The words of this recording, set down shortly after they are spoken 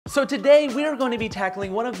So today we are going to be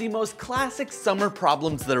tackling one of the most classic summer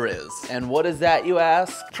problems there is. And what is that, you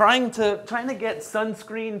ask? Trying to get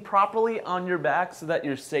sunscreen properly on your back so that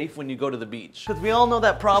you're safe when you go to the beach. Because we all know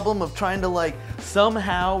that problem of trying to like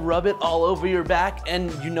somehow rub it all over your back,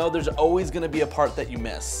 and you know there's always gonna be a part that you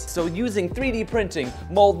miss. So using 3D printing,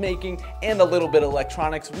 mold making, and a little bit of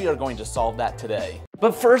electronics, we are going to solve that today.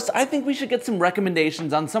 But first, I think we should get some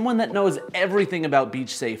recommendations on someone that knows everything about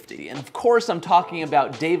beach safety. And of course, I'm talking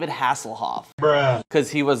about David Hasselhoff. Bruh. Because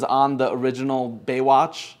he was on the original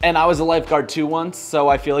Baywatch. And I was a lifeguard too once, so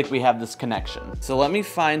I feel like we have this connection. So let me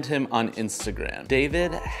find him on Instagram.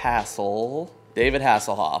 David Hasselhoff.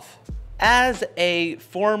 As a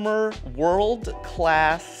former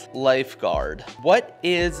world-class lifeguard, what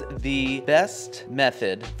is the best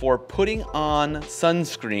method for putting on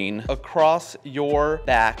sunscreen across your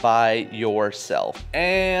back by yourself?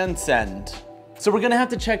 And send. So we're gonna have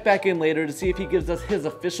to check back in later to see if he gives us his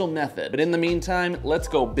official method. But in the meantime, let's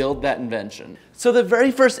go build that invention. So the very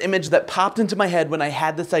first image that popped into my head when I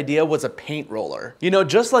had this idea was a paint roller. You know,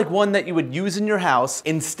 just like one that you would use in your house.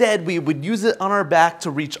 Instead, we would use it on our back to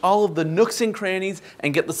reach all of the nooks and crannies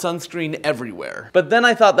and get the sunscreen everywhere. But then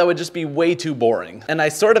I thought that would just be way too boring. And I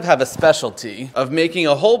sort of have a specialty of making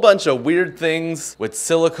a whole bunch of weird things with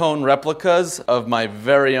silicone replicas of my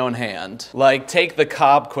very own hand. Like take the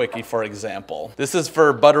Cobb Quickie, for example. This is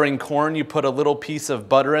for buttering corn. You put a little piece of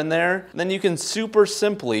butter in there, and then you can super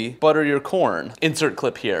simply butter your corn. Insert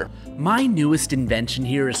clip here. My newest invention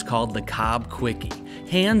here is called the Cobb Quickie.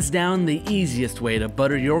 Hands down the easiest way to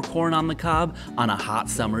butter your corn on the cob on a hot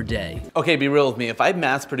summer day. Okay, be real with me. If I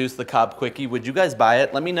mass produced the Cobb Quickie, would you guys buy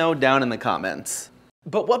it? Let me know down in the comments.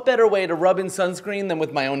 But what better way to rub in sunscreen than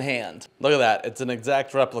with my own hand? Look at that, it's an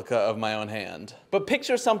exact replica of my own hand. But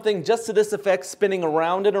picture something just to this effect spinning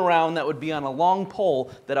around and around that would be on a long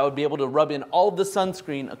pole that I would be able to rub in all of the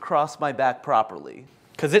sunscreen across my back properly.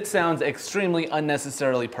 Because it sounds extremely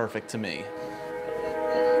unnecessarily perfect to me.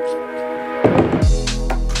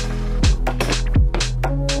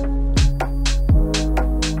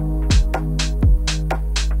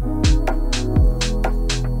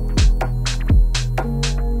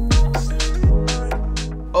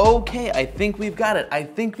 Okay, I think we've got it. I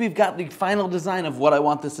think we've got the final design of what I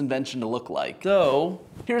want this invention to look like. So,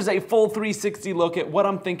 here's a full 360 look at what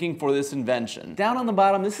I'm thinking for this invention. Down on the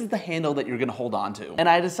bottom, this is the handle that you're gonna hold on to. And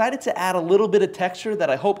I decided to add a little bit of texture that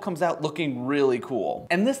I hope comes out looking really cool.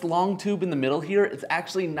 And this long tube in the middle here is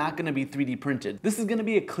actually not gonna be 3D printed. This is gonna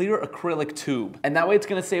be a clear acrylic tube. And that way it's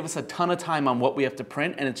gonna save us a ton of time on what we have to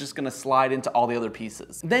print, and it's just gonna slide into all the other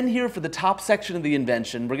pieces. Then here for the top section of the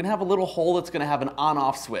invention, we're gonna have a little hole that's gonna have an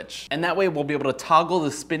on-off switch. And that way we'll be able to toggle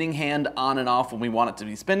the spinning hand on and off when we want it to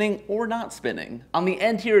be spinning or not spinning. On the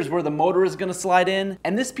end here is where the motor is gonna slide in,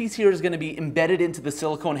 and this piece here is gonna be embedded into the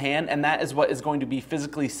silicone hand, and that is what is going to be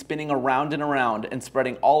physically spinning around and around and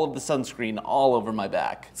spreading all of the sunscreen all over my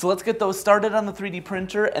back. So let's get those started on the 3D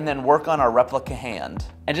printer and then work on our replica hand.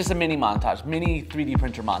 And just a mini montage, mini 3D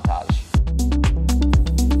printer montage.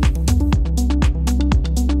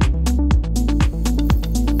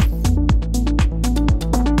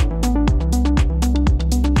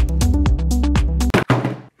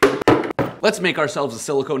 Let's make ourselves a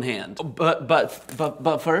silicone hand.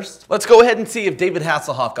 But first, let's go ahead and see if David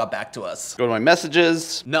Hasselhoff got back to us. Go to my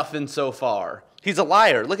messages, nothing so far. He's a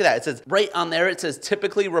liar, look at that. It says, right on there, it says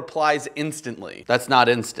typically replies instantly. That's not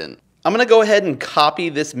instant. I'm gonna go ahead and copy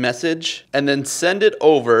this message and then send it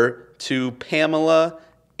over to Pamela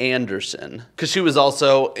Anderson, because she was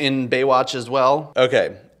also in Baywatch as well.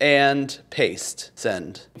 Okay. And paste,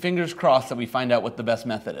 send. Fingers crossed that we find out what the best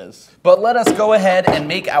method is. But let us go ahead and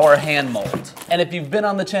make our hand mold. And if you've been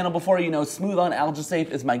on the channel before, you know Smooth on AlgaSafe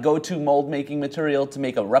is my go-to mold making material to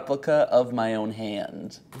make a replica of my own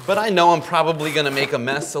hand. But I know I'm probably gonna make a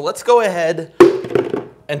mess, so let's go ahead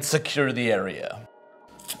and secure the area.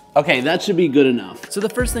 Okay, that should be good enough. So the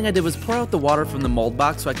first thing I did was pour out the water from the mold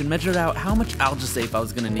box so I could measure out how much AlgaSafe I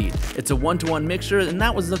was gonna need. It's a 1-to-1 mixture, and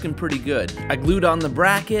that was looking pretty good. I glued on the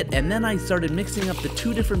bracket, and then I started mixing up the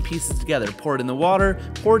two different pieces together. Poured in the water,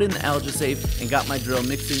 poured in the AlgaSafe, and got my drill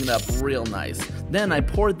mixing it up real nice. Then I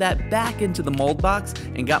poured that back into the mold box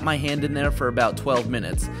and got my hand in there for about 12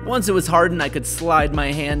 minutes. Once it was hardened, I could slide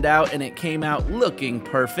my hand out, and it came out looking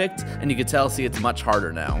perfect, and you could tell, see, it's much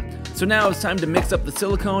harder now. So now it's time to mix up the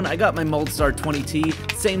silicone. I got my Moldstar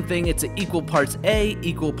 20T, same thing, it's an equal parts A,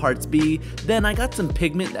 equal parts B. Then I got some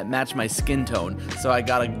pigment that matched my skin tone. So I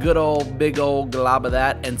got a good old, big old glob of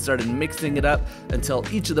that and started mixing it up until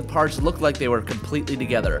each of the parts looked like they were completely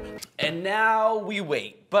together. And now we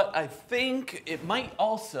wait. But I think it might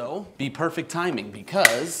also be perfect timing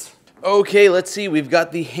because Okay, let's see, we've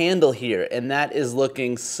got the handle here, and that is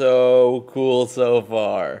looking so cool so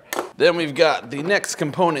far. Then we've got the next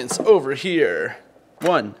components over here.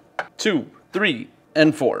 1, 2, 3,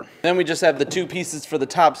 and 4. Then we just have the 2 pieces for the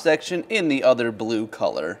top section in the other blue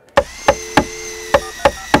color.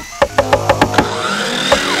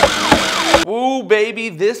 Ooh, baby,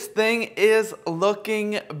 this thing is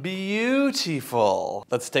looking beautiful.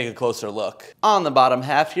 Let's take a closer look. On the bottom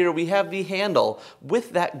half here, we have the handle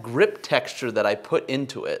with that grip texture that I put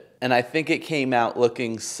into it. And I think it came out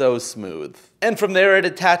looking so smooth. And from there, it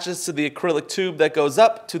attaches to the acrylic tube that goes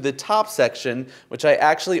up to the top section, which I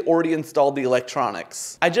actually already installed the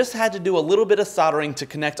electronics. I just had to do a little bit of soldering to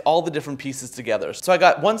connect all the different pieces together. So I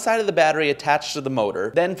got one side of the battery attached to the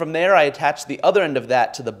motor. Then from there, I attached the other end of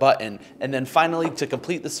that to the button. And then finally, to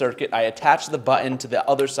complete the circuit, I attached the button to the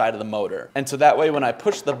other side of the motor. And so that way, when I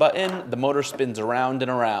push the button, the motor spins around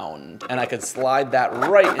and around. And I could slide that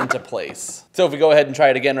right into place. So if we go ahead and try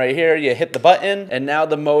it again right here, you hit the button, and now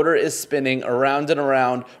the motor is spinning around and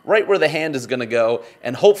around, right where the hand is gonna go,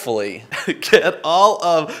 and hopefully get all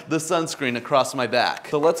of the sunscreen across my back.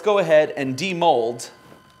 So let's go ahead and demold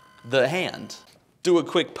the hand. Do a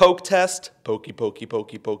quick poke test. Pokey, pokey,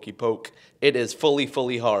 pokey, pokey, poke. It is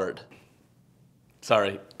fully hard.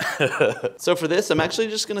 Sorry. So for this, I'm actually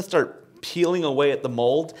just gonna start peeling away at the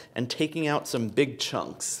mold and taking out some big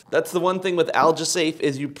chunks. That's the one thing with AlgaSafe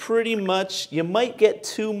is you might get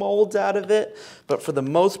 2 molds out of it, but for the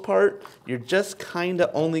most part, you're just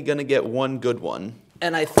kinda only gonna get 1 good one.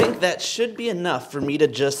 And I think that should be enough for me to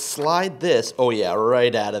just slide this, oh yeah,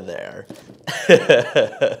 right out of there.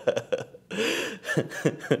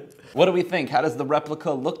 What do we think? How does the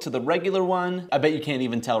replica look to the regular one? I bet you can't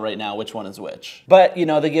even tell right now which one is which. But, you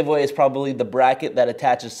know, the giveaway is probably the bracket that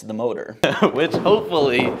attaches to the motor, which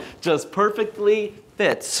hopefully just perfectly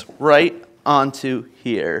fits right onto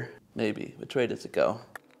here. Maybe. Which way does it go?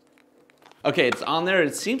 Okay, it's on there.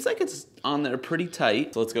 It seems like it's on there pretty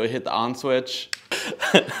tight. So let's go hit the on switch.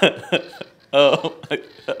 Oh my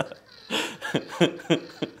God.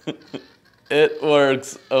 It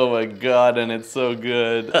works, oh my God, and it's so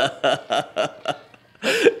good.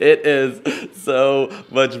 It is so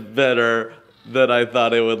much better than I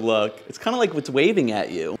thought it would look. It's kind of like it's waving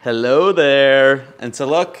at you. Hello there. And so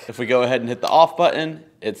look, if we go ahead and hit the off button,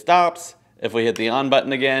 it stops. If we hit the on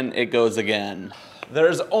button again, it goes again.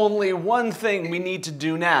 There's only one thing we need to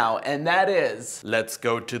do now, and that is, let's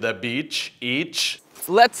go to the beach each.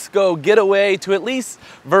 Let's go get away to at least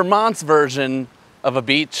Vermont's version of a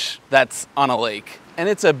beach that's on a lake. And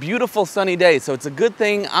it's a beautiful sunny day, so it's a good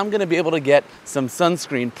thing I'm gonna be able to get some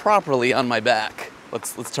sunscreen properly on my back.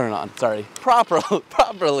 Let's turn on, sorry.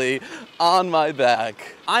 Properly on my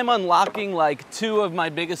back. I'm unlocking like 2 of my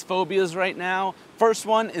biggest phobias right now. First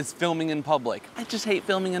one is filming in public. I just hate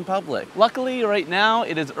filming in public. Luckily, right now,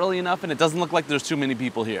 it is early enough and it doesn't look like there's too many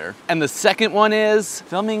people here. And the second one is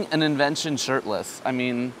filming an invention shirtless. I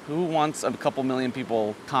mean, who wants a couple million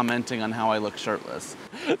people commenting on how I look shirtless?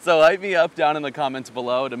 So hype me up down in the comments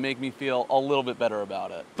below to make me feel a little bit better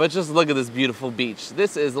about it. But just look at this beautiful beach.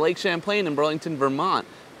 This is Lake Champlain in Burlington, Vermont.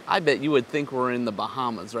 I bet you would think we're in the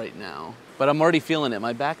Bahamas right now. But I'm already feeling it.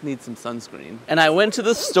 My back needs some sunscreen. And I went to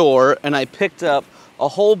the store and I picked up a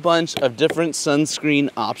whole bunch of different sunscreen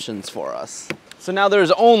options for us. So now there's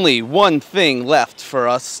only one thing left for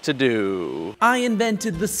us to do. I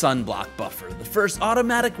invented the sunblock buffer, the first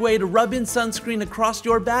automatic way to rub in sunscreen across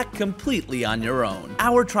your back completely on your own.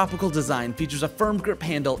 Our tropical design features a firm grip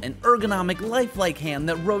handle and ergonomic lifelike hand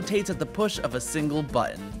that rotates at the push of a single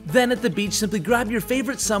button. Then at the beach, simply grab your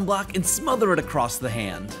favorite sunblock and smother it across the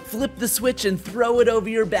hand. Flip the switch and throw it over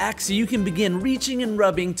your back so you can begin reaching and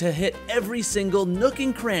rubbing to hit every single nook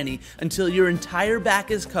and cranny until your entire back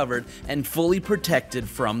is covered and fully protected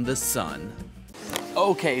from the sun.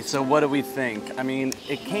 Okay, so what do we think? I mean,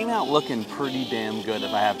 it came out looking pretty damn good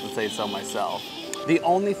if I have to say so myself. The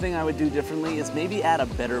only thing I would do differently is maybe add a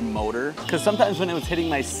better motor, because sometimes when it was hitting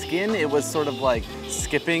my skin, it was sort of like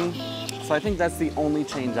skipping. So I think that's the only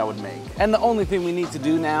change I would make. And the only thing we need to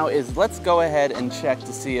do now is let's go ahead and check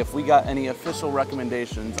to see if we got any official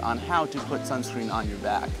recommendations on how to put sunscreen on your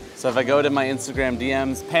back. So if I go to my Instagram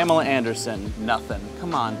DMs, Pamela Anderson, nothing.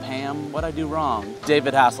 Come on, Pam, what'd I do wrong?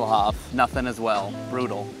 David Hasselhoff, nothing as well.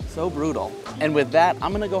 Brutal, so brutal. And with that,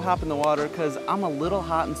 I'm gonna go hop in the water because I'm a little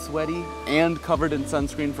hot and sweaty and covered in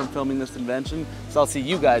sunscreen from filming this invention. So I'll see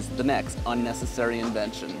you guys at the next Unnecessary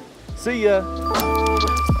Invention. See ya.